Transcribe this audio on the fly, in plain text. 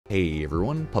Hey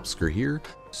everyone, Pupsker here.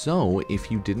 So, if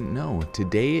you didn't know,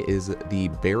 today is the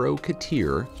Baro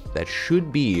Ki'Teer that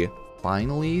should be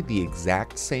finally the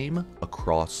exact same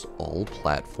across all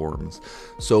platforms.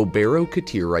 So Baro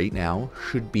Ki'Teer right now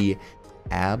should be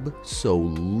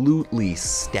absolutely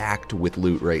stacked with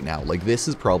loot right now. Like, this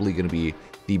is probably going to be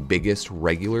the biggest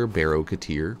regular Baro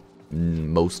Ki'Teer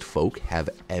most folk have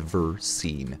ever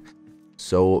seen.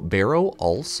 So Baro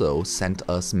also sent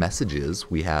us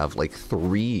messages. We have like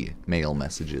 3 mail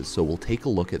messages, so we'll take a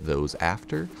look at those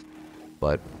after.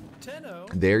 But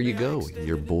there you go,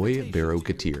 your boy Baro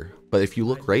Ki'Teer. But if you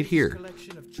look right here,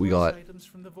 we got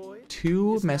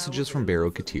 2 messages from Baro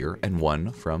Ki'Teer and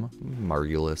 1 from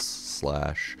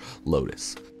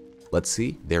Margulis/Lotus. Let's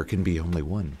see, there can be only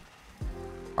 1.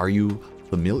 Are you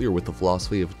familiar with the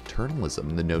philosophy of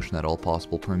eternalism, the notion that all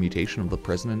possible permutation of the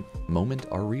present moment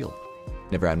are real?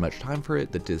 Never had much time for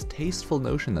it, the distasteful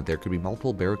notion that there could be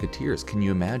multiple Baro Ki'Teers. Can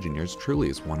you imagine? Yours truly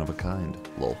is one of a kind.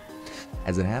 Lol.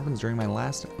 As it happens, during my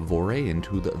last foray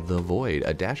into the void,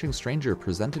 a dashing stranger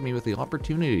presented me with the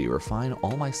opportunity to refine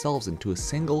all my selves into a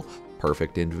single,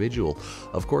 perfect individual.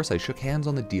 Of course, I shook hands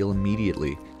on the deal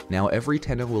immediately. Now every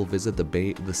tenno will visit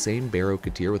the same Baro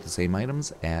Ki'Teer with the same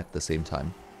items at the same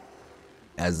time.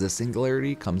 As this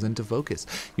singularity comes into focus,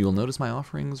 you will notice my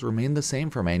offerings remain the same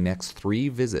for my next 3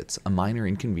 visits, a minor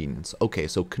inconvenience. Okay,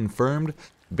 so confirmed,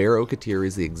 Baro Ki'Teer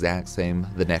is the exact same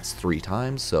the next 3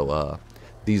 times, so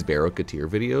these Baro Ki'Teer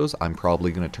videos, I'm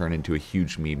probably going to turn into a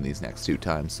huge meme these next 2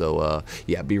 times, so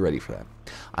yeah, be ready for that.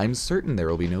 I'm certain there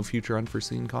will be no future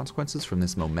unforeseen consequences from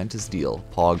this momentous deal.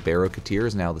 Pog Baro Ki'Teer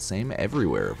is now the same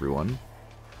everywhere, everyone.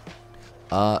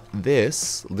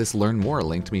 This learn more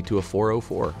linked me to a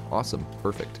 404. Awesome.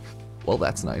 Perfect. Well,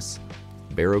 that's nice.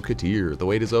 Baro Ki'Teer, the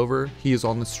wait is over. He is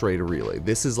on the straight relay.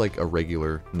 This is like a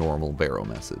regular, normal Baro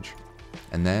message.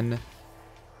 And then,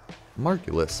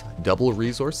 Margulis, double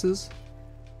resources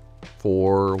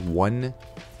for 1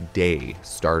 day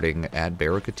starting at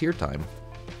Baro Ki'Teer time.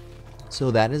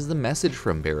 So that is the message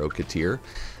from Baro Ki'Teer.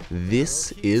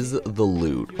 This is the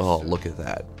loot. Oh, look at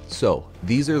that. So,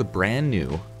 these are the brand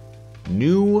new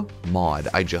mod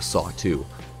I just saw too,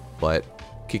 but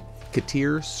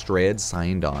Ki'Teer Strad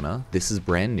Syndana, this is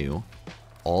brand new.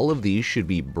 All of these should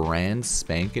be brand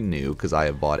spanking new because I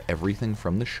have bought everything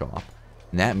from the shop,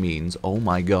 and that means, oh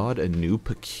my god, a new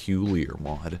peculiar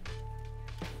mod.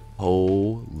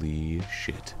 Holy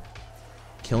shit.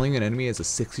 Killing an enemy has a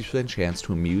 60% chance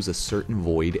to amuse a certain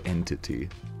void entity.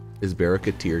 Is Baro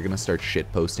Ki'Teer gonna start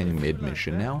shitposting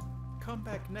mid-mission now?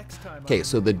 Okay,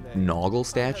 so the noggle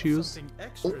statues,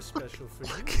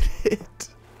 look at it.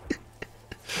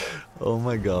 Oh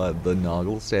my god, the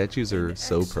noggle statues are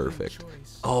so perfect.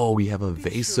 Oh, we have a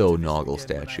Vaso noggle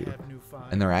statue,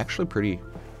 and they're actually pretty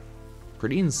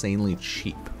insanely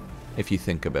cheap if you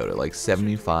think about it. Like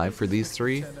 75 for these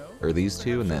 3, or these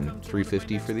 2, and then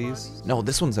 350 for these. No,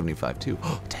 this one's 75 too.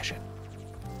 Oh, Teshin.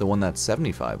 The one that's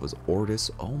 75 was Ortis.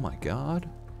 Oh my god.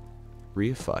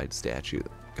 Reified statue.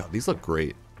 God, these look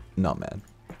great. Not mad.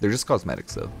 They're just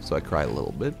cosmetics though, so I cry a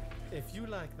little bit.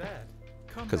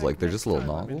 Because like they're just little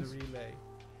noggles.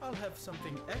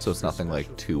 So it's nothing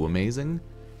like too amazing,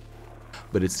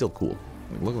 but it's still cool.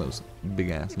 Like, look at those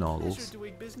big ass noggles.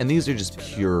 And these are just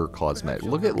pure cosmetic.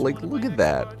 Look at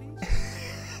that.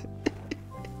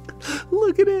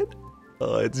 Look at it.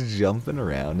 Oh, it's jumping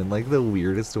around in like the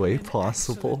weirdest way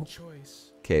possible.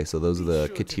 Okay, so those are the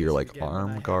Ki'Teer like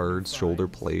arm guards, shoulder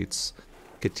plates.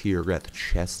 Ki'Teer got the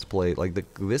chest plate. Like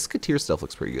this Ki'Teer stuff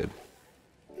looks pretty good.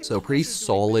 So pretty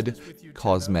solid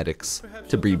cosmetics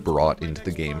to be brought into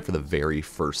the game for the very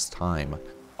first time.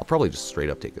 I'll probably just straight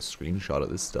up take a screenshot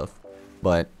of this stuff.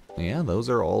 But yeah, those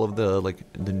are all of the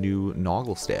the new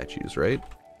noggle statues, right?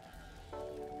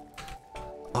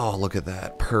 Oh, look at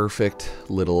that. Perfect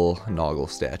little noggle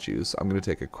statues. I'm going to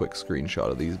take a quick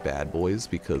screenshot of these bad boys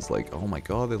because like, oh my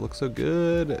god, they look so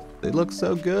good. They look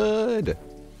so good.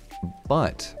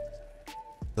 But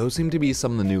those seem to be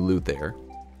some of the new loot there.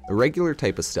 A regular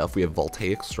type of stuff, we have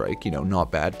Voltaic Strike, you know, not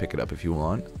bad, pick it up if you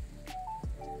want.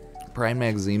 Prime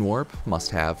Magazine Warp, must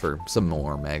have for some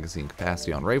more magazine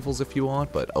capacity on rifles if you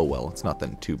want, but oh well, it's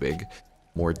nothing too big.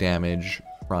 More damage,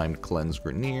 primed cleanse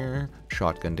Grenier,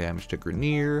 shotgun damage to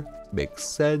Grenier, makes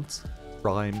sense.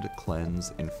 Primed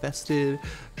cleanse infested,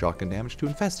 shotgun damage to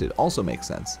infested, also makes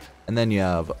sense. And then you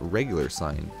have regular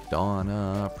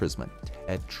Syndana, Prisma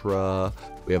Tetra,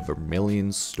 we have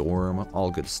Vermilion Storm,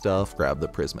 all good stuff. Grab the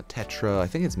Prisma Tetra. I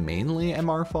think it's mainly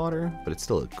MR fodder, but it's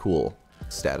still a cool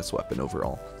status weapon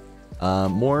overall.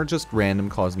 More just random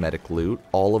cosmetic loot.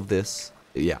 All of this,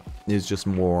 yeah, is just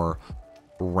more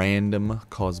random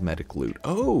cosmetic loot.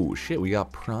 Oh shit, we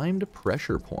got primed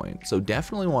pressure point. So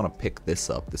definitely want to pick this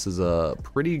up. This is a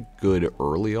pretty good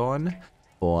early on,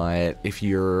 but if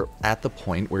you're at the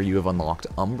point where you have unlocked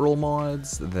umbral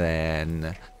mods,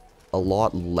 then a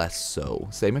lot less so.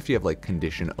 Same if you have like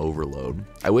condition overload.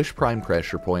 I wish prime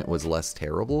pressure point was less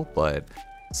terrible, but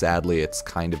sadly it's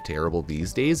kind of terrible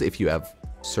these days if you have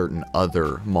certain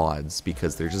other mods,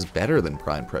 because they're just better than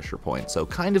prime pressure point. So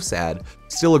kind of sad.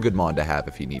 Still a good mod to have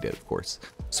if you need it, of course.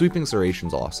 Sweeping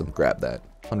serration's awesome. Grab that.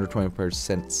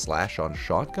 120% slash on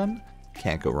shotgun.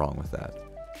 Can't go wrong with that.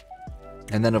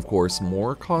 And then of course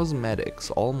more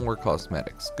cosmetics. All more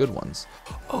cosmetics. Good ones.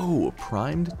 Oh,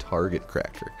 primed target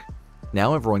cracker.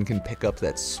 Now everyone can pick up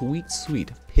that sweet,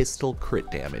 sweet pistol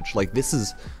crit damage. Like this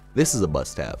is a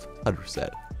must-have. 100%.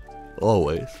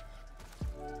 Always.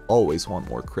 Always want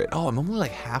more crit. Oh, I'm only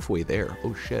like halfway there.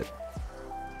 Oh shit.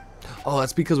 Oh,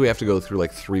 that's because we have to go through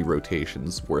like 3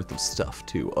 rotations worth of stuff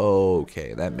too.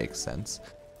 Okay, that makes sense.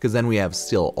 Because then we have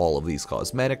still all of these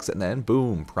cosmetics, and then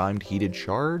boom, primed heated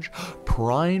charge,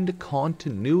 primed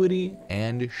continuity,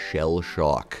 and shell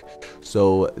shock.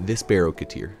 So this Baro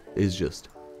Ki'Teer is just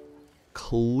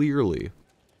clearly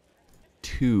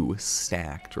too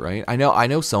stacked, right? I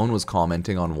know someone was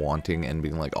commenting on wanting and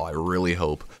being like, oh, I really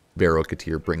hope Baro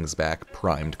Ki'Teer brings back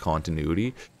primed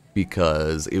continuity,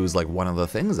 because it was like one of the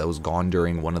things that was gone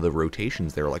during one of the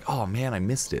rotations. They were like, oh man, I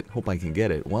missed it. Hope I can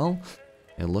get it. Well,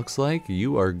 it looks like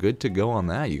you are good to go on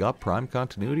that. You got primed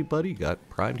continuity, buddy. You got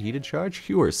primed heated charge.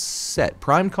 You are set.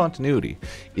 Primed continuity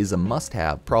is a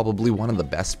must-have. Probably one of the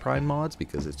best prime mods,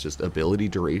 because it's just ability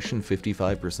duration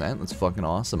 55%. That's fucking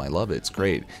awesome. I love it. It's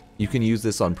great. You can use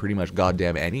this on pretty much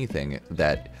goddamn anything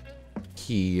that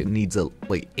he needs a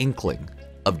like inkling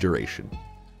of duration,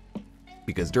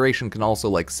 because duration can also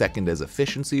like second as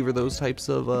efficiency for those types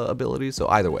of abilities. So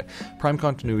either way, prime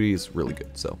continuity is really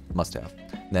good, so must have.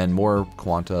 Then more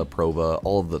quanta, prova,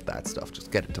 all of that stuff.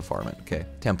 Just get it to farm it. Okay,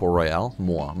 tempo royale,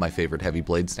 moi, my favorite heavy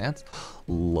blade stance.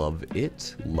 Love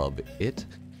it, love it.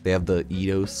 They have the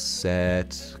Edo set,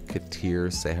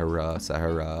 Ki'Teer, Sahara.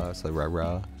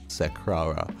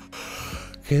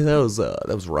 Okay,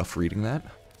 that was rough reading that.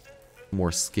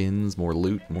 More skins, more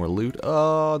loot, more loot.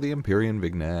 Oh, the Empyrean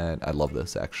Vignette. I love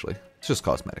this, actually. It's just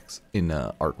cosmetics in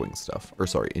Arcwing stuff. Or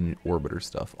sorry, in Orbiter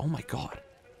stuff. Oh my god.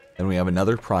 Then we have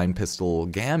another Prime Pistol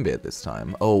Gambit this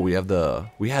time. Oh, we had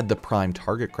the Prime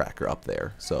Target Cracker up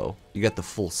there. So, you get the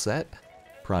full set.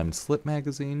 Primed Slip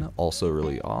Magazine, also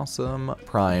really awesome.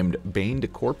 Primed Bane de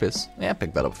Corpus. Yeah,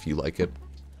 pick that up if you like it.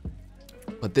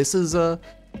 But this is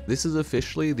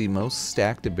officially the most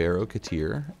stacked Baro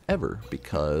Ki'Teer ever,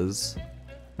 because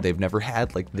they've never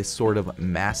had like this sort of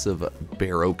massive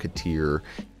Baro Ki'Teer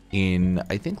in,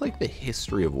 I think, like the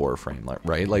history of Warframe,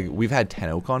 right? Like we've had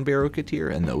Tenokon Baro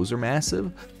Ki'Teer and those are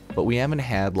massive, but we haven't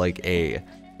had like a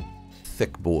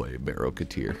thick boy Baro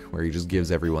Ki'Teer where he just gives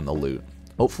everyone the loot.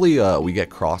 Hopefully we get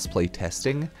crossplay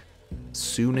testing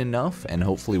soon enough, and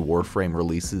hopefully Warframe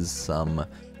releases some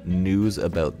news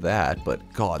about that. But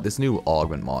god, this new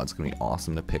augment mod's gonna be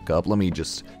awesome to pick up. Let me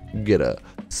just get a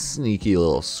sneaky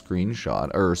little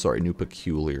screenshot, or sorry, new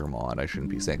peculiar mod. I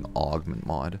shouldn't be saying augment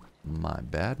mod. My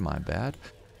bad.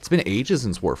 It's been ages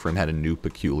since Warframe had a new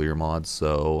peculiar mod,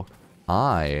 so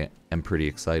I am pretty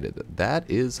excited. That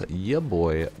is ya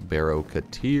boy Baro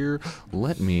Ki'Teer.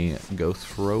 Let me go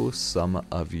throw some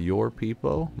of your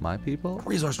people, my people.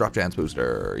 Resource drop chance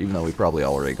booster, even though we probably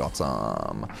already got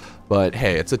some. But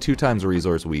hey, it's a 2x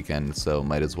resource weekend, so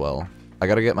might as well. I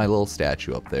gotta get my little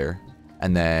statue up there,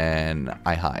 and then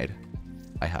I hide.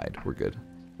 We're good.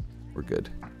 We're good.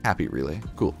 Happy relay.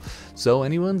 Cool. So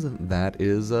anyways, that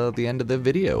is the end of the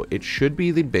video. It should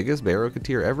be the biggest Baro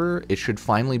Ki'Teer ever. It should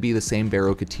finally be the same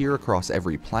Baro Ki'Teer across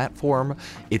every platform.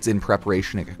 It's in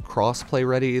preparation to get crossplay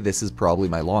ready. This is probably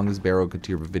my longest Baro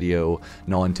Ki'Teer video,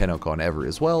 non-Tenokon ever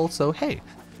as well. So hey,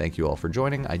 thank you all for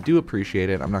joining. I do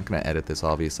appreciate it. I'm not going to edit this,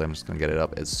 obviously. I'm just going to get it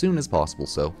up as soon as possible.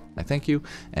 So I thank you,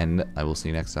 and I will see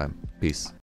you next time. Peace.